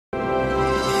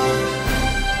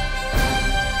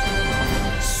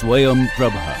Swayam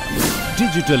Prabha.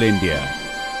 Digital India.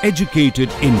 Educated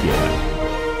India.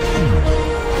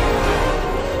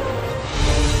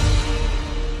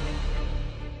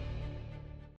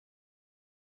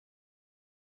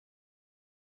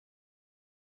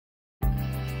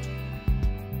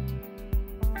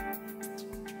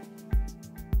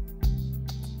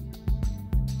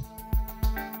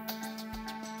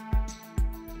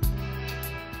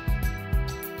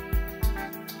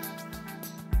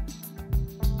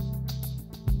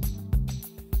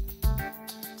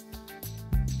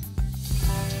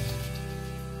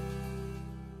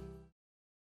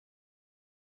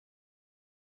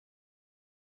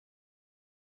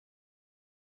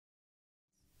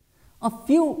 A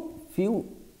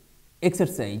few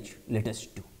exercise let us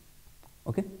do.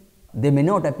 Okay, they may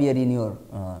not appear in your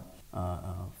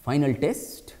final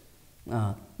test,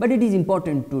 but it is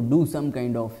important to do some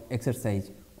kind of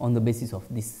exercise on the basis of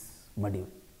this module.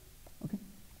 Okay,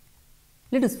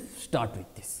 let us start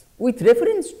with this. With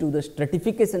reference to the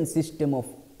stratification system of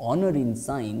honor in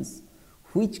science,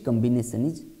 which combination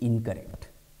is incorrect?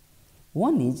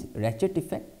 One is ratchet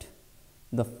effect.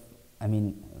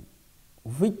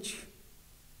 Which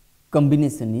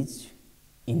combination is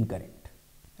incorrect?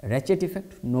 Ratchet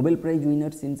effect, Nobel Prize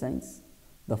winners in science,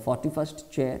 the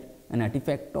 41st chair, an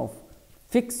artifact of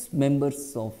fixed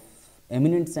members of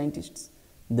eminent scientists,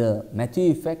 the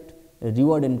Matthew effect,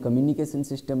 reward and communication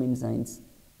system in science,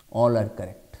 all are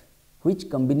correct. Which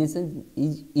combination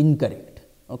is incorrect?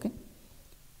 Okay,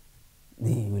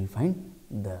 you will find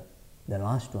the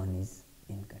last one is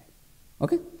incorrect.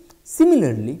 Okay,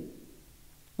 similarly,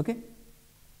 okay,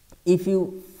 if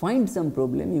you find some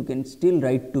problem, you can still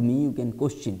write to me, you can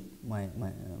question why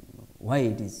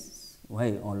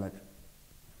all are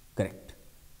correct.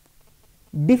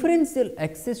 Differential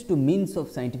access to means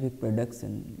of scientific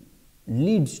production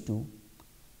leads to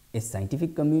a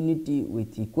scientific community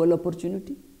with equal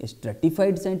opportunity, a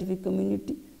stratified scientific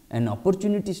community, an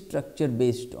opportunity structure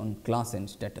based on class and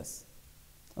status.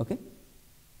 Okay?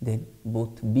 Then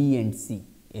both B and C,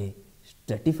 a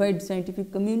stratified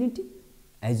scientific community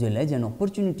as well as an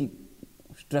opportunity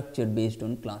structure based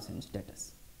on class and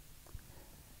status.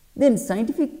 Then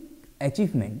scientific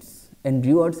achievements and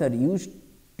rewards are used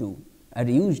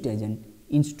as an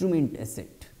instrument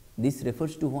asset. This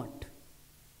refers to what?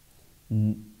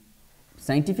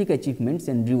 Scientific achievements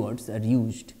and rewards are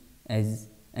used as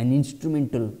an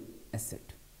instrumental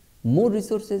asset. More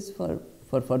resources for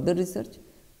further research,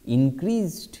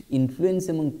 increased influence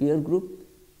among peer group,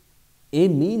 a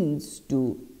means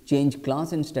to change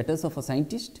class and status of a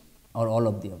scientist, or all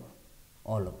of the above?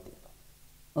 All of the above.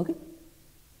 Okay?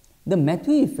 The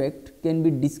Matthew effect can be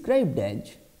described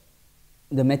as,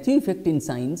 the Matthew effect in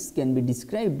science can be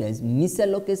described as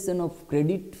misallocation of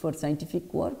credit for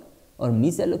scientific work, or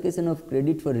misallocation of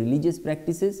credit for religious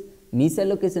practices,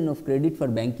 misallocation of credit for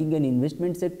banking and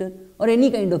investment sector, or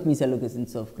any kind of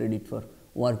misallocations of credit for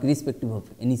work irrespective of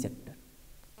any sector.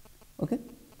 Okay?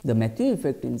 The Matthew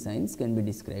effect in science can be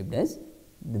described as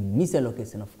the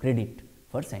misallocation of credit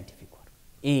for scientific work.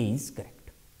 A is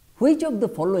correct. Which of the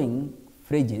following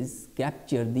phrases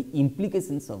capture the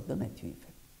implications of the Matthew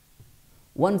effect?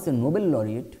 Once a Nobel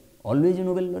laureate, always a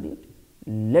Nobel laureate.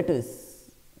 Let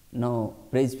us now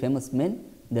praise famous men.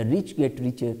 The rich get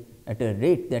richer at a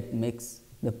rate that makes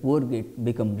the poor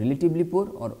become relatively poor,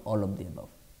 or all of the above?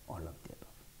 All of the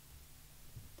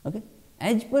above. Okay?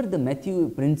 As per the Matthew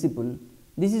principle,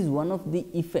 this is one of the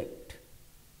effect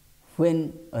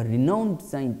when a renowned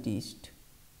scientist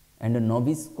and a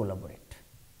novice collaborate.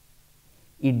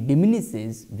 It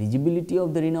diminishes visibility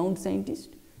of the renowned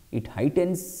scientist, it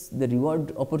heightens the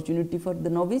reward opportunity for the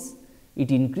novice,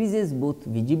 it increases both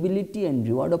visibility and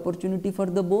reward opportunity for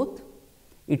the both,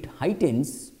 it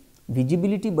heightens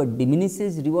visibility but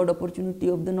diminishes reward opportunity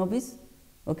of the novice.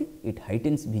 Okay? It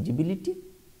heightens visibility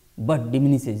but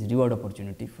diminishes reward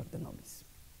opportunity for the novice.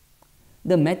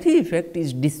 The Matthew effect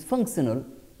is dysfunctional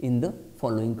in the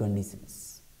following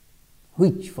conditions.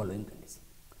 Which following conditions?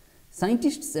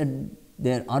 Scientists at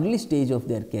their early stage of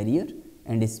their career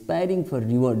and aspiring for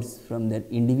rewards from their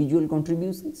individual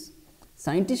contributions,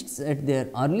 scientists at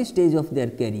their early stage of their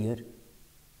career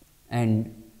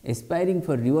and aspiring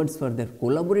for rewards for their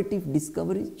collaborative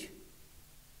discoveries,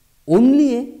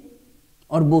 only A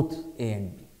or both A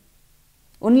and B?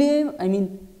 Only A, I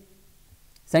mean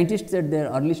scientists at their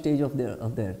early stage of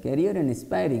their career and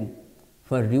aspiring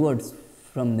for rewards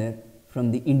from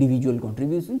the individual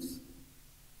contributions,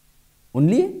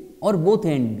 only A, or both A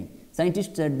and B?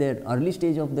 Scientists at their early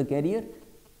stage of the career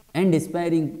and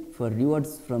aspiring for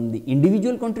rewards from the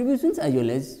individual contributions as well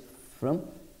as from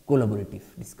collaborative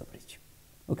discoveries.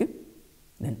 Okay?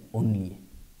 Then only A.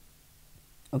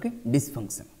 okay,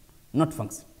 dysfunction, not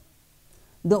function.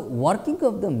 The working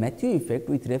of the Matthew effect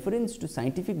with reference to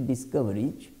scientific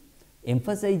discoveries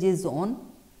emphasizes on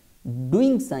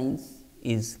doing science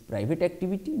is private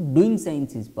activity, doing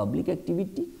science is public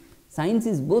activity. Science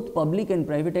is both public and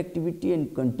private activity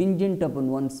and contingent upon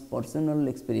one's personal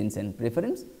experience and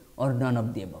preference, or none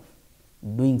of the above.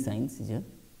 Doing science is a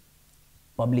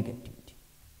public activity.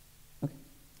 Okay.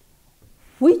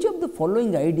 Which of the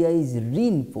following idea is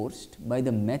reinforced by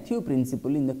the Matthew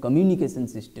principle in the communication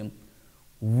system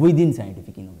within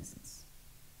scientific innovations?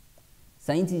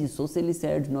 Science is socially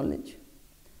shared knowledge.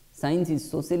 Science is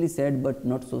socially shared but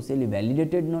not socially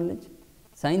validated knowledge.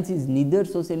 Science is neither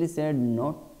socially shared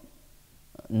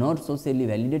nor socially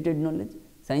validated knowledge.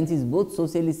 Science is both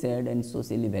socially shared and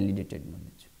socially validated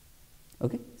knowledge.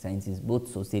 Okay. Science is both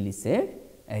socially shared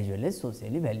as well as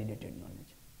socially validated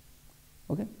knowledge.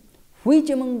 Okay. Which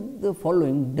among the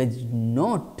following does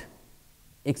not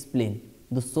explain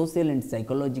the social and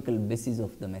psychological basis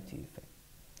of the Matthew effect?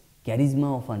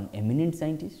 Charisma of an eminent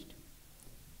scientist,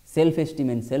 self-esteem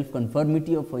and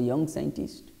self-conformity of a young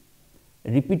scientist,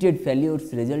 repeated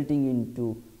failures resulting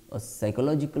into a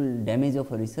psychological damage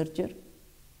of a researcher.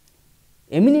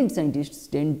 Eminent scientists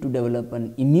tend to develop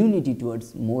an immunity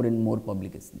towards more and more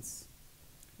publications.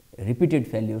 Repeated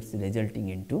failures resulting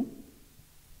into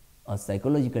a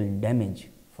psychological damage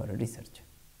for a researcher.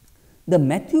 The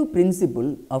Matthew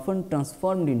principle often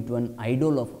transformed into an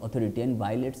idol of authority and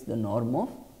violates the norm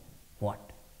of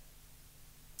what?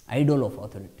 Idol of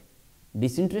authority.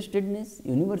 Disinterestedness,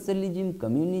 universalism,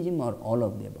 communism, or all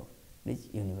of the above. It is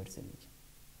universalism.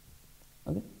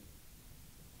 Okay.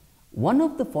 One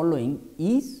of the following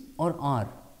is or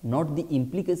are not the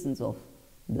implications of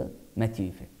the Matthew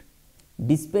effect.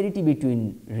 Disparity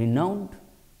between renowned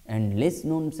and less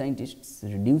known scientists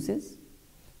reduces.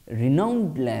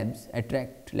 Renowned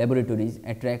laboratories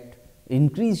attract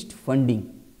increased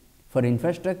funding for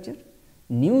infrastructure.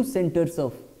 New centers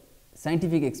of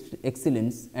scientific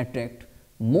excellence attract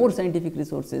more scientific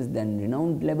resources than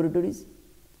renowned laboratories,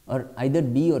 or either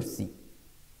B or C.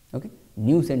 Okay.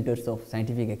 New centers of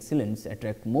scientific excellence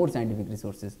attract more scientific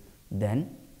resources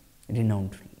than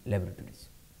renowned laboratories.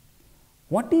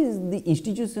 What is the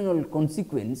institutional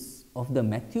consequence of the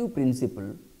Matthew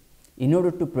principle in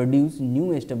order to produce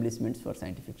new establishments for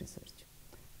scientific research?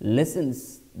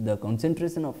 Lessens the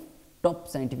concentration of top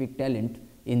scientific talent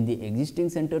in the existing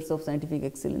centers of scientific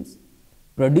excellence,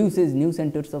 produces new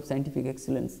centers of scientific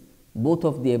excellence, both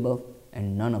of the above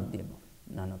and none of the above,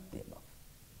 none of the above.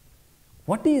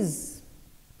 What is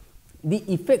the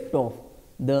effect of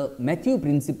the Matthew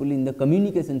principle in the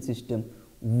communication system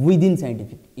within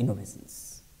scientific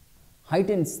innovations?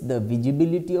 Heightens the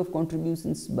visibility of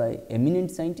contributions by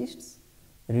eminent scientists,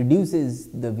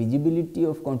 reduces the visibility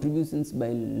of contributions by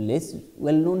less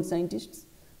well known scientists,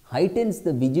 heightens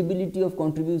the visibility of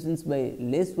contributions by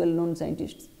less well known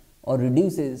scientists, or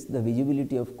reduces the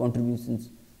visibility of contributions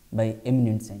by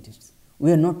eminent scientists.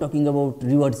 We are not talking about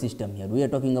reward system here, we are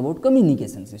talking about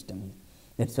communication system here.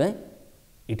 That is why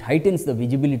it heightens the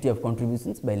visibility of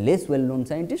contributions by less well known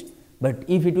scientists, but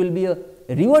if it will be a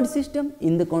reward system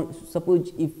in the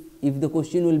suppose if the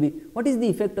question will be what is the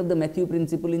effect of the Matthew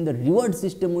principle in the reward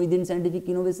system within scientific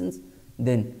innovations,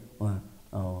 then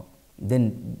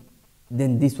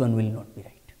this one will not be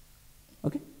right.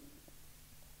 Okay.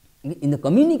 In the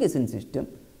communication system,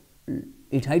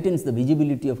 it heightens the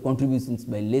visibility of contributions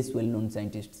by less well known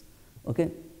scientists,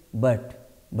 okay, but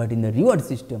in the reward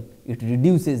system it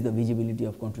reduces the visibility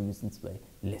of contributions by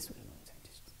less well known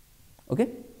scientists. Okay.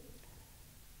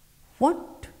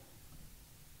 What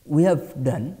we have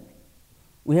done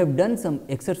some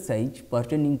exercise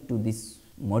pertaining to this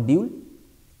module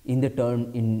in the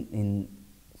term in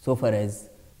so far as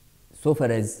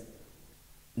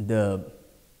the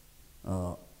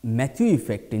Matthew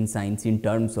effect in science in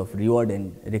terms of reward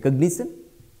and recognition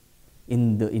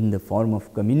in the form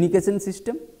of communication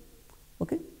system.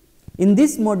 Okay. In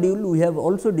this module, we have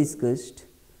also discussed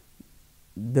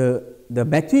the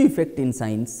Matthew effect in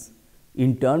science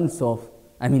in terms of,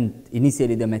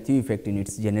 initially the Matthew effect in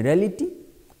its generality,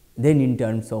 then in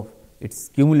terms of its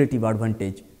cumulative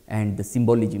advantage and the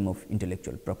symbolism of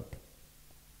intellectual property.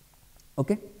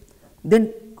 Okay.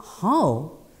 Then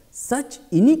how such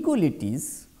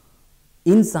inequalities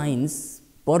in science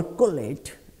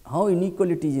percolate, how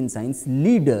inequalities in science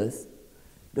lead us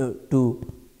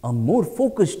to a more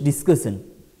focused discussion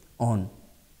on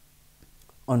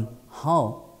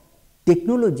how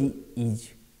technology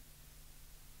is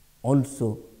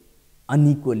also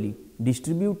unequally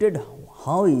distributed,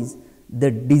 how is the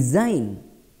design,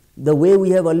 the way we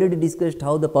have already discussed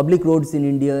how the public roads in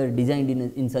India are designed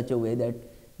in such a way that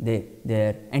they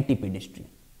are anti-pedestrian.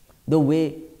 The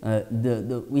way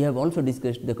we have also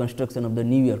discussed the construction of the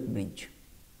New York Bridge.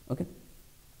 Okay.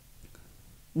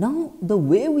 Now, the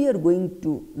way we are going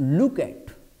to look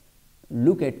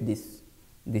at this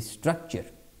structure,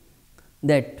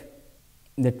 that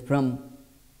from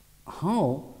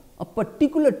how a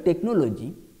particular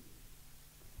technology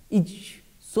is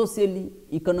socially,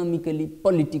 economically,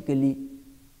 politically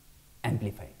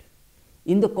amplified.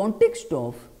 In the context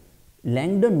of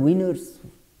Langdon Winner's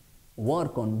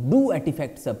work on do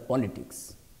artifacts of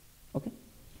politics, okay,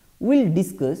 we will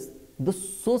discuss the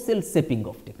social shaping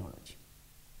of technology.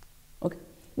 Okay.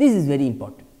 This is very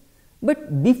important.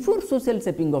 But before social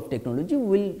shaping of technology,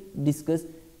 we will discuss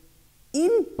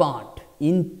in part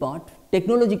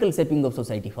technological shaping of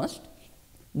society first,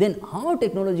 then how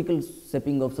technological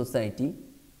shaping of society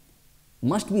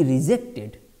must be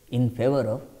rejected in favor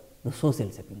of the social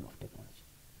shaping of technology.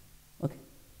 Okay.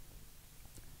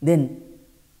 Then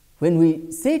when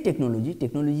we say technology,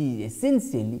 technology is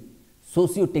essentially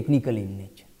socio-technical in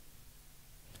nature,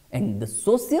 and the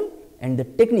social and the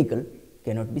technical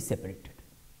cannot be separated,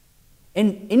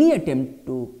 and any attempt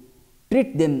to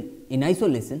treat them in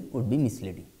isolation would be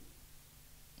misleading.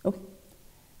 Okay.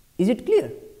 Is it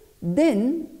clear?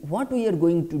 Then what we are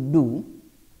going to do,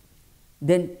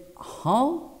 then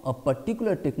how a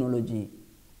particular technology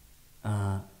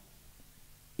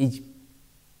is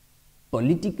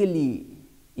politically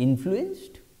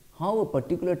influenced, how a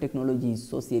particular technology is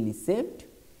socially shaped,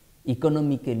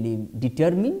 economically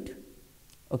determined,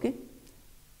 okay,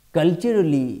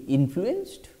 culturally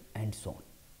influenced, and so on.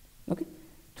 Okay.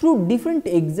 Through different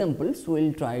examples, we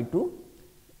will try to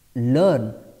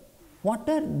learn what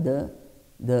are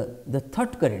the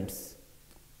thought currents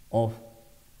of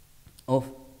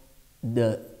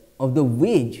the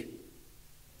ways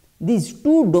these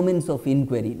two domains of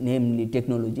inquiry, namely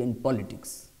technology and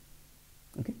politics,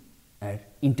 okay, are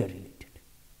interrelated.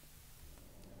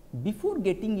 Before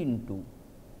getting into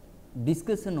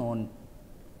discussion on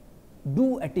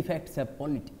do artifacts have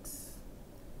politics,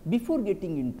 before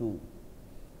getting into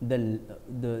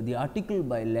the article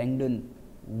by Langdon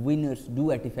Winner's do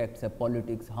artifacts have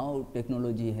politics, how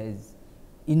technology has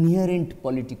inherent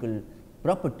political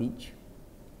properties,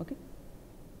 okay,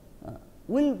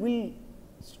 we'll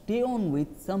stay on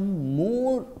with some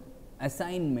more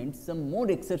assignments, some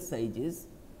more exercises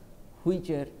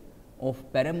which are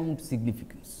of paramount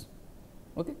significance.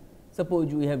 Okay.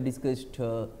 Suppose we have discussed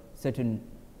certain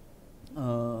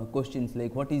questions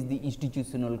like what is the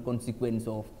institutional consequence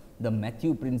of the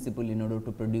Matthew principle in order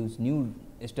to produce new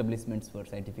establishments for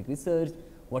scientific research,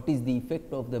 what is the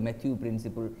effect of the Matthew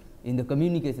principle in the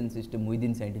communication system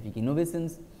within scientific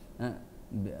innovations.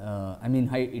 I mean,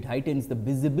 it heightens the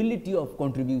visibility of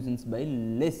contributions by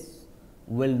less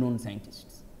well known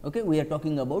scientists. Okay. We are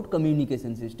talking about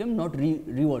communication system, not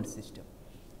reward system,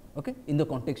 okay, in the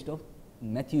context of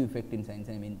Matthew effect in science,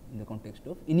 I mean in the context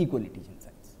of inequalities in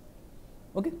science.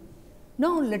 Okay.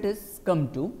 Now, let us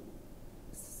come to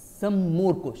some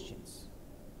more questions.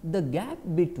 The gap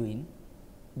between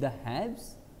the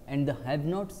haves and the have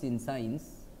nots in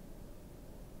science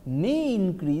may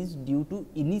increase due to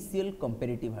initial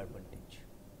comparative advantage.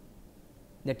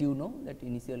 That you know, that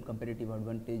initial comparative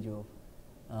advantage of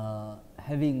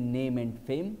having name and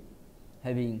fame,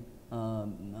 having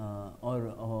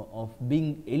or of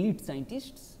being elite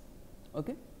scientists.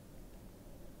 Okay.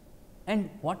 And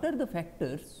what are the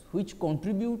factors which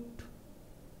contribute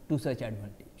to such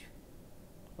advantage?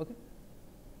 Okay.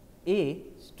 A,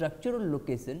 structural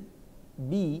location,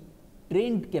 B,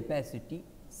 trained capacity,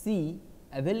 C,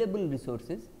 available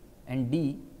resources, and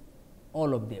D,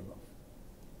 all of the above.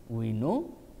 We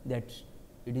know that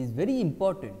it is very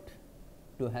important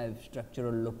to have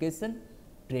structural location,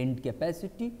 trained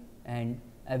capacity, and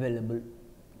available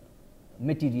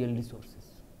material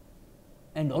resources,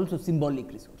 and also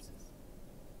symbolic resources.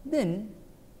 Then,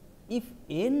 if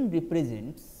n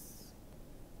represents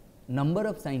number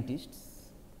of scientists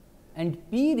and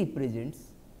p represents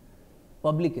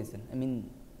publication, I mean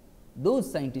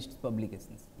those scientists'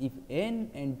 publications, if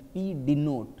n and p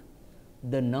denote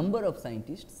the number of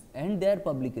scientists and their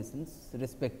publications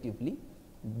respectively,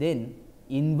 then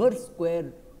inverse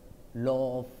square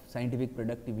law of scientific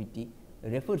productivity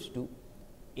refers to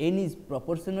n is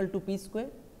proportional to p square,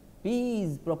 p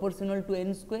is proportional to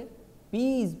n square,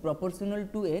 p is proportional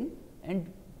to n, and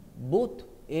both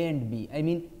a and b, I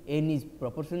mean n is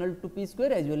proportional to p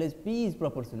square as well as p is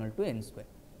proportional to n square.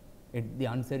 The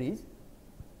answer is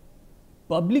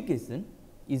publication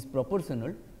is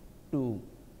proportional to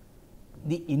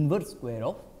the inverse square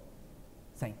of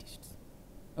scientists.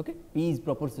 Okay? P is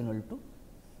proportional to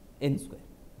n square.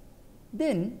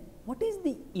 Then what is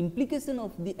the implication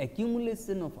of the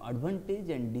accumulation of advantage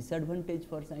and disadvantage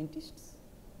for scientists?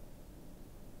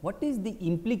 What is the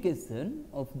implication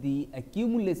of the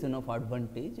accumulation of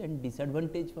advantage and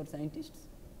disadvantage for scientists?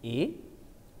 A.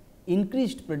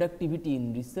 Increased productivity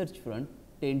in research front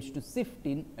tends to shift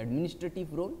in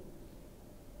administrative role.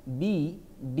 B.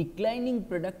 Declining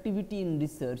productivity in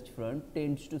research front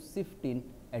tends to shift in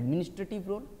administrative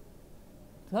role.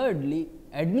 Thirdly,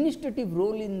 administrative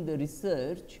role in the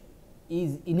research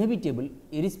is inevitable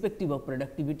irrespective of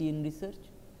productivity in research,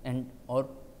 and or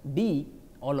D.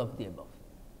 All of the above.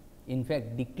 In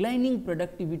fact, declining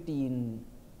productivity in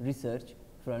research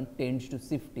front tends to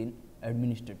shift in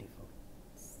administrative role.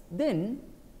 Then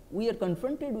we are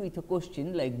confronted with a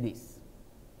question like this,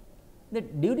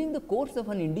 that during the course of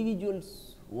an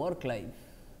individual's work life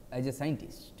as a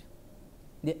scientist,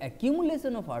 the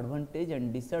accumulation of advantage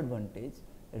and disadvantage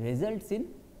results in: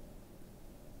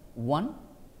 1.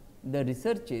 The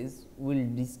researchers will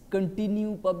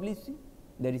discontinue publishing,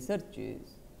 the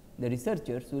researchers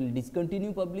will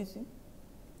discontinue publishing,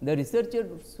 the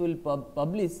researchers will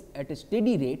publish at a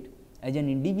steady rate as an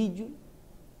individual,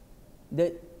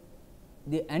 the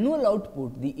annual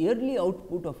output, the yearly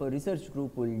output of a research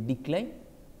group will decline,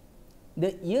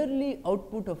 the yearly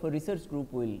output of a research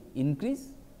group will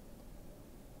increase,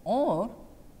 or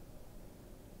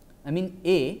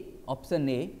A, option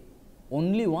A,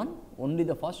 only one, only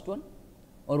the first one,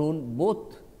 or on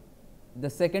both the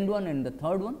second one and the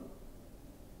third one,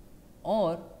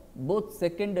 or both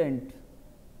second and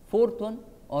fourth one,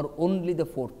 or only the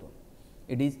fourth one.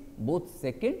 It is both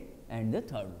second and the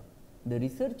third one. The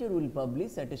researcher will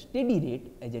publish at a steady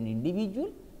rate as an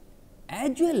individual,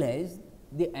 as well as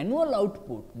the annual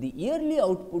output, the yearly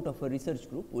output of a research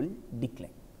group will decline.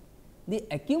 The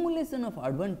accumulation of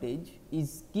advantage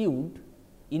is skewed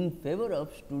in favor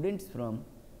of students from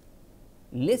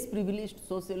less privileged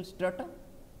social strata,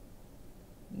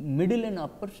 middle and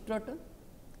upper strata,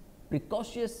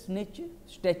 precocious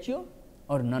stature,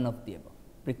 or none of the above.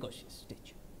 Precocious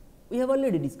stature. We have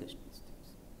already discussed these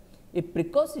things. If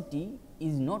precocity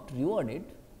is not rewarded,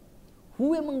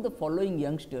 who among the following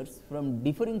youngsters from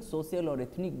differing social or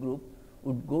ethnic group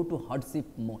would go to hardship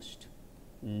most?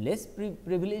 Less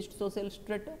privileged social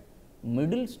strata,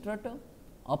 middle strata,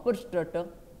 upper strata,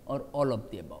 or all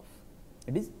of the above?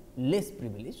 It is less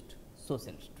privileged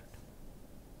social strata.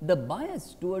 The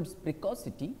bias towards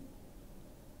precocity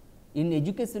in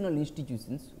educational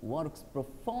institutions works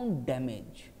profound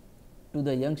damage to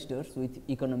the youngsters with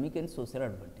economic and social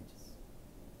advantages.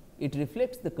 It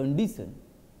reflects the condition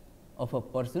of a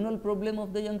personal problem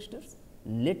of the youngsters,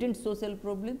 latent social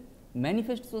problem,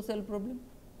 manifest social problem,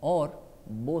 or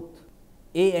both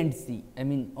A and C,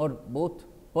 or both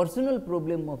personal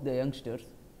problem of the youngsters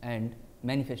and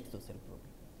manifest social problem.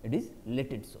 It is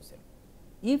latent social.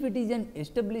 If it is an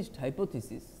established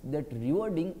hypothesis that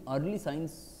rewarding early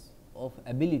signs of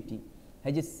ability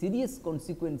has a serious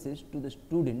consequences to the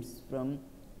students from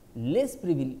less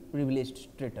privileged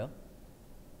strata,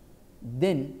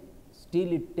 then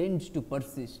still it tends to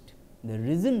persist. The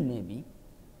reason may be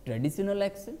traditional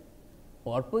action,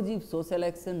 purposive social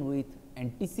action with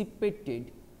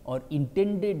anticipated or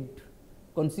intended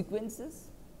consequences.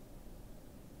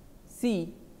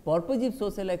 C. Purposive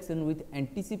social action with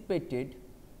anticipated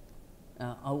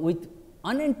with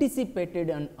unanticipated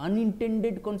and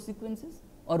unintended consequences,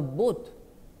 or both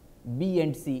B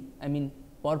and C,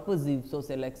 purposive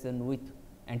social action with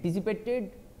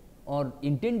anticipated or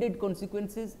intended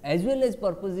consequences, as well as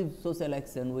purposive social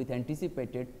action with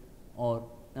anticipated or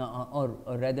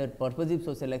rather purposive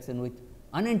social action with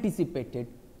unanticipated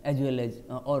as well as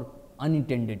or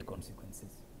unintended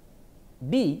consequences.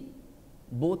 D.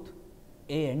 Both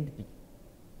A and B.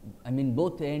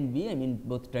 Both A and B,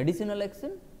 both traditional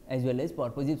action as well as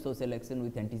purposive social action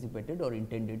with anticipated or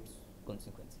intended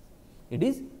consequences. It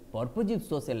is purposive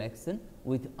social action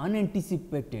with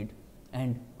unanticipated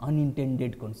and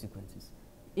unintended consequences.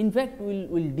 In fact, we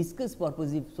will discuss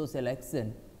purposive social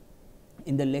action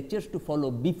in the lectures to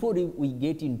follow before we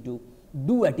get into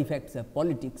do artifacts of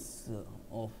politics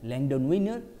of Langdon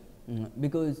Winner,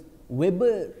 because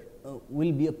Weber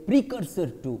will be a precursor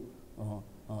to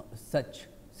such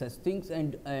things,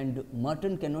 and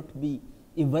Merton cannot be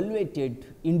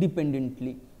evaluated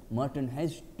independently. Merton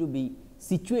has to be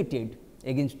situated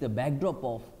against the backdrop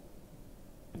of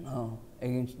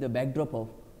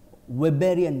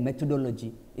Weberian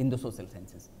methodology in the social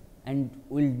sciences, and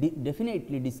we will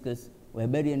definitely discuss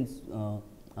Weberian's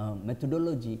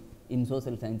methodology in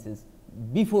social sciences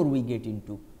before we get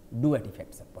into do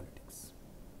artifacts of politics.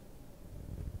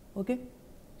 Okay.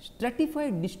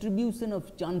 stratified distribution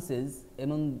of chances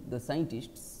among the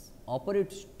scientists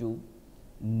operates to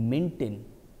maintain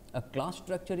a class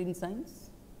structure in science,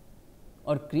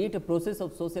 or create a process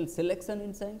of social selection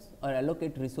in science, or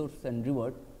allocate resource and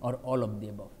reward, or all of the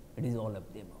above. It is all of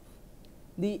the above.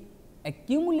 The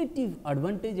accumulative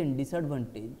advantage and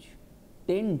disadvantage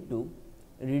tend to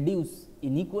reduce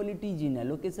inequalities in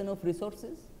allocation of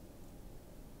resources,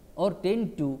 or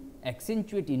tend to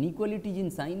accentuate inequalities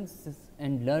in science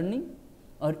and learning,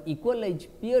 or equalize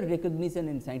peer recognition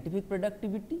and scientific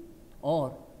productivity,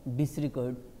 or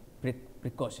disregard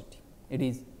precocity. It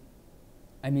is,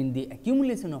 the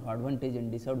accumulation of advantage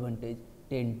and disadvantage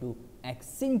tend to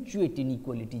accentuate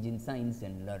inequalities in science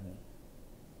and learning.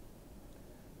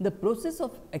 The process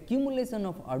of accumulation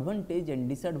of advantage and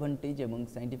disadvantage among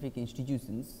scientific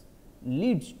institutions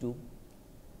leads to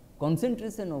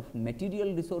concentration of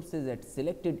material resources at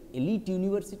selected elite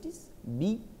universities,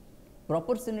 B,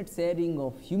 proportionate sharing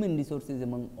of human resources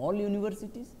among all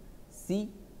universities, C,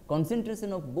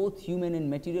 concentration of both human and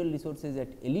material resources at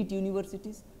elite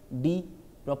universities, D,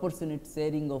 proportionate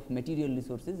sharing of material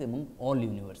resources among all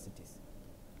universities.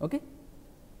 Okay?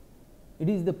 It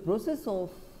is the process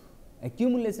of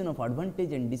accumulation of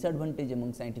advantage and disadvantage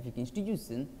among scientific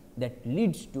institutions that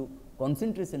leads to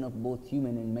concentration of both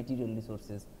human and material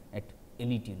resources at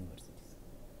elite universities.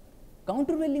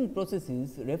 Countervailing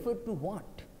processes refer to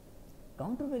what?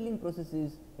 Countervailing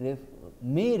processes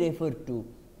may refer to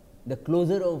the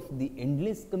closure of the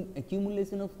endless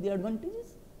accumulation of the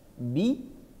advantages, B,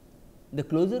 the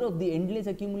closure of the endless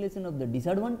accumulation of the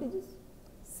disadvantages,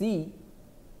 C,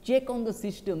 check on the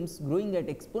systems growing at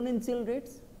exponential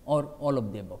rates, or all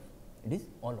of the above. It is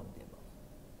all of the above.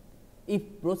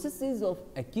 If processes of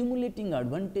accumulating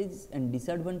advantage and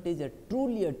disadvantage are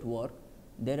truly at work,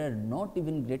 there are not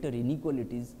even greater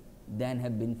inequalities than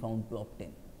have been found to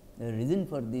obtain. The reason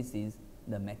for this is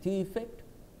the Matthew effect,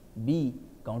 B,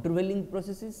 countervailing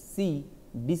processes, C,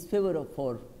 disfavor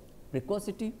for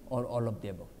precocity, or all of the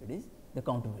above. It is the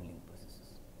countervailing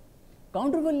processes.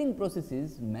 Countervailing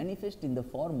processes manifest in the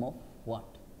form of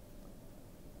what?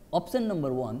 Option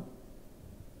number 1,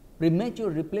 premature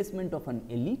replacement of an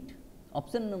elite.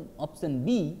 Option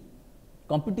B,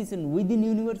 competition within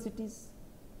universities.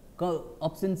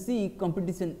 Option C,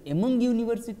 competition among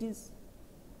universities.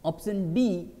 Option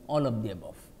D, all of the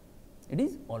above. It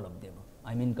is all of the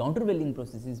above. Countervailing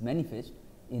processes manifest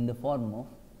in the form of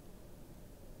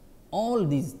all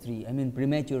these three.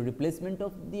 Premature replacement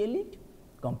of the elite,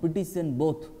 competition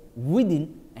both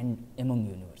within and among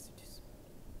universities.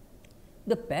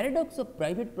 The paradox of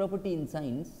private property in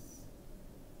science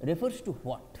refers to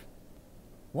what?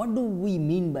 What do we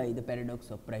mean by the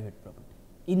paradox of private property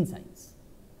in science?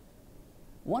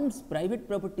 Once private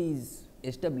property is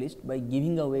established by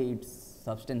giving away its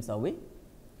substance away,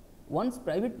 once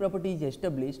private property is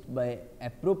established by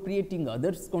appropriating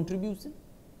others' contribution,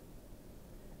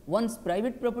 once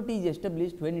private property is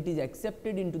established when it is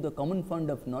accepted into the common fund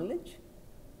of knowledge,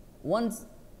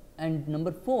 and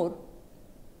number 4,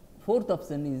 fourth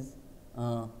option is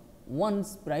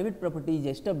once private property is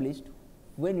established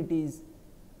when it is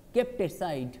kept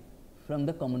aside from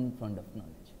the common fund of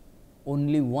knowledge.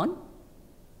 Only one,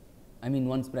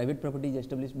 once private property is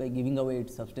established by giving away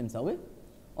its substance away,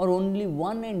 or only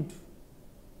 1 and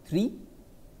 3,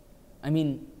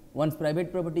 once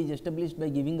private property is established by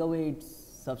giving away its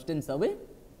substance away,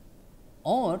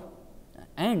 or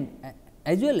and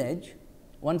as well as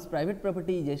once private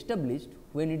property is established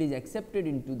when it is accepted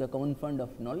into the common fund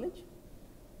of knowledge.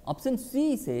 Option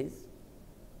C says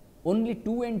only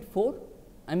 2 and 4,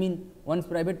 once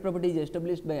private property is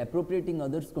established by appropriating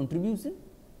others' contribution,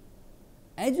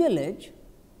 as well as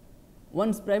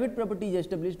once private property is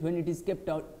established when it is kept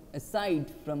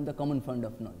aside from the common fund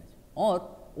of knowledge, or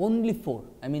only 4,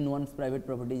 once private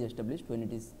property is established when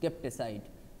it is kept aside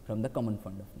from the common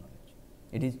fund of knowledge.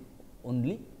 It is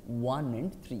only 1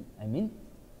 and 3,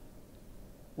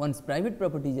 once private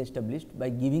property is established by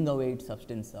giving away its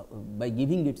substance,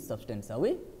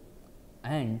 away,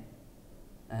 and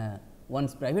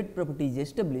once private property is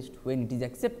established when it is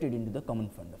accepted into the common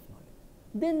fund of knowledge.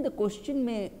 Then the question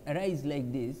may arise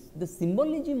like this: the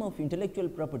symbolism of intellectual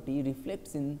property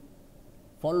reflects in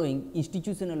following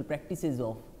institutional practices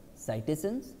of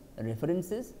citations,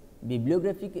 references,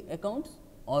 bibliographic accounts,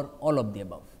 or all of the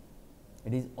above.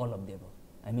 It is all of the above.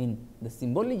 The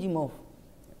symbolism of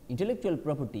intellectual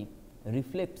property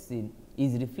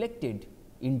is reflected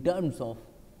in terms of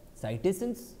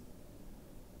citations,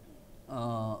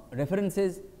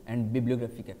 references, and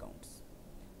bibliographic accounts.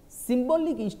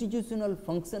 Symbolic institutional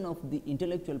function of the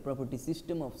intellectual property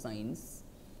system of science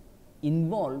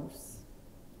involves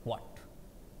what?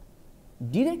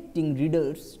 directing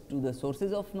readers to the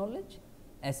sources of knowledge,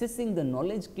 assessing the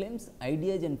knowledge claims,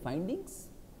 ideas and findings.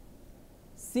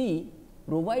 C.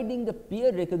 Providing the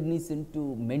peer recognition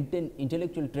to maintain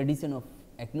intellectual tradition of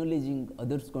acknowledging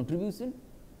others' contribution,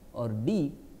 or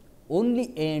D.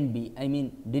 Only A and B, I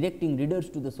mean directing readers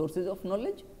to the sources of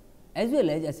knowledge as well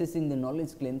as assessing the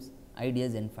knowledge claims,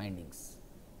 ideas and findings.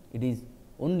 It is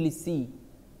only C,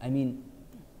 I mean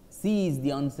C is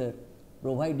the answer,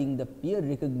 providing the peer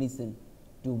recognition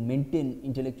to maintain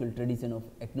intellectual tradition of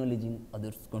acknowledging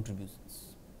others'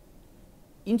 contributions.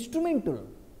 Instrumental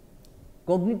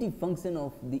cognitive function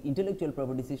of the intellectual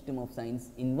property system of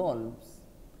science involves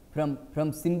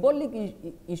from symbolic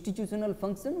institutional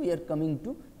function, we are coming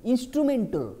to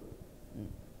instrumental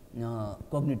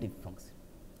cognitive function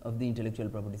of the intellectual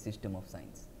property system of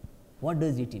science. What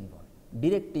does it involve?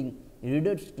 Directing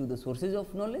readers to the sources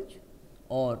of knowledge,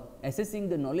 or assessing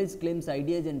the knowledge claims,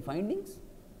 ideas and findings.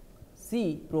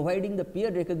 C. Providing the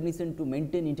peer recognition to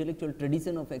maintain intellectual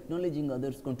tradition of acknowledging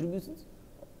others' contributions,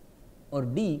 or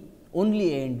D.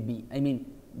 Only A and B, I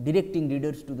mean directing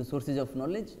readers to the sources of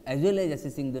knowledge as well as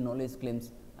assessing the knowledge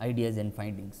claims, ideas and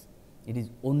findings. It is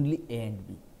only A and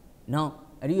B. Now,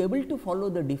 are you able to follow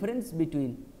the difference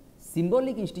between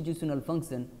symbolic institutional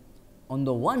function on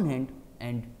the one hand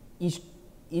and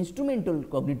instrumental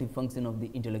cognitive function of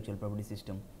the intellectual property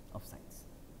system of science?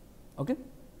 Okay?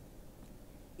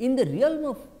 In the realm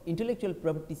of intellectual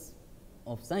properties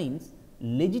of science,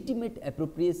 legitimate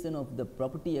appropriation of the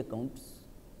property accounts,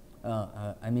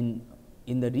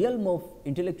 in the realm of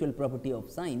intellectual property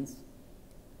of science,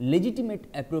 legitimate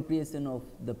appropriation of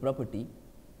the property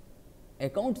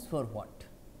accounts for what?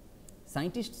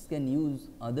 Scientists can use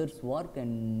others' work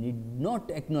and need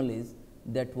not acknowledge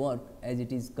that work as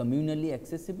it is communally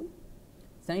accessible.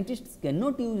 Scientists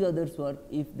cannot use others' work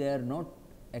if they are not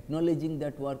acknowledging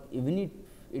that work even if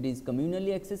it is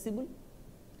communally accessible.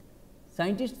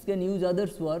 Scientists can use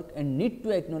others' work and need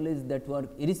to acknowledge that work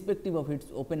irrespective of its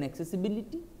open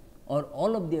accessibility, or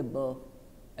all of the above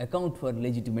account for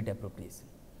legitimate appropriation.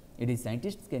 It is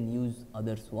scientists can use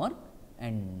others' work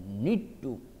and need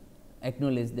to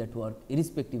acknowledge that work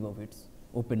irrespective of its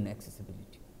open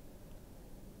accessibility.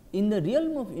 In the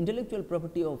realm of intellectual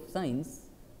property of science,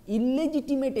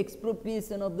 illegitimate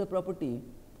expropriation of the property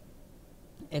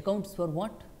accounts for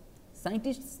what?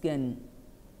 Scientists can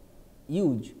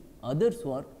use others'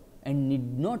 work and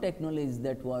need not acknowledge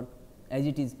that work as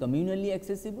it is communally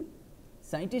accessible.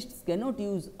 Scientists cannot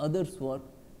use others' work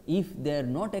if they are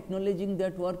not acknowledging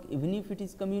that work even if it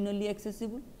is communally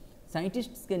accessible.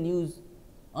 Scientists can use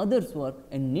others' work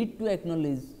and need to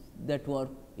acknowledge that work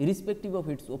irrespective of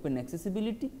its open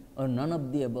accessibility, or none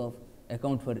of the above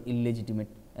account for illegitimate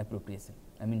appropriation.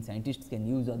 I mean scientists can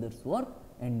use others' work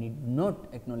and need not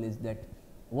acknowledge that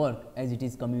work as it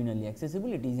is communally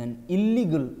accessible. It is an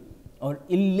illegal or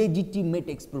illegitimate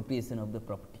expropriation of the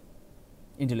property,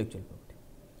 intellectual property.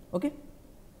 Okay?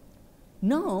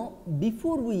 Now,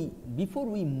 before we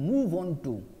move on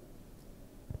to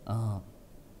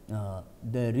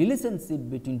the relationship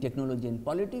between technology and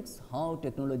politics, how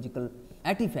technological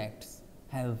artifacts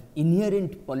have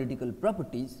inherent political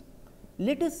properties,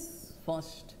 let us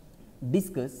first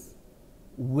discuss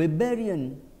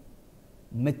Weberian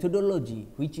methodology,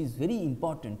 which is very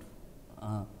important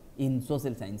in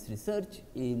social science research,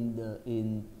 in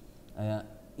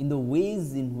the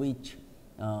ways in which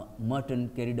Merton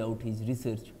carried out his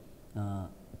research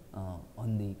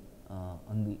on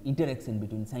the interaction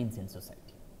between science and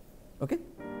society. Okay?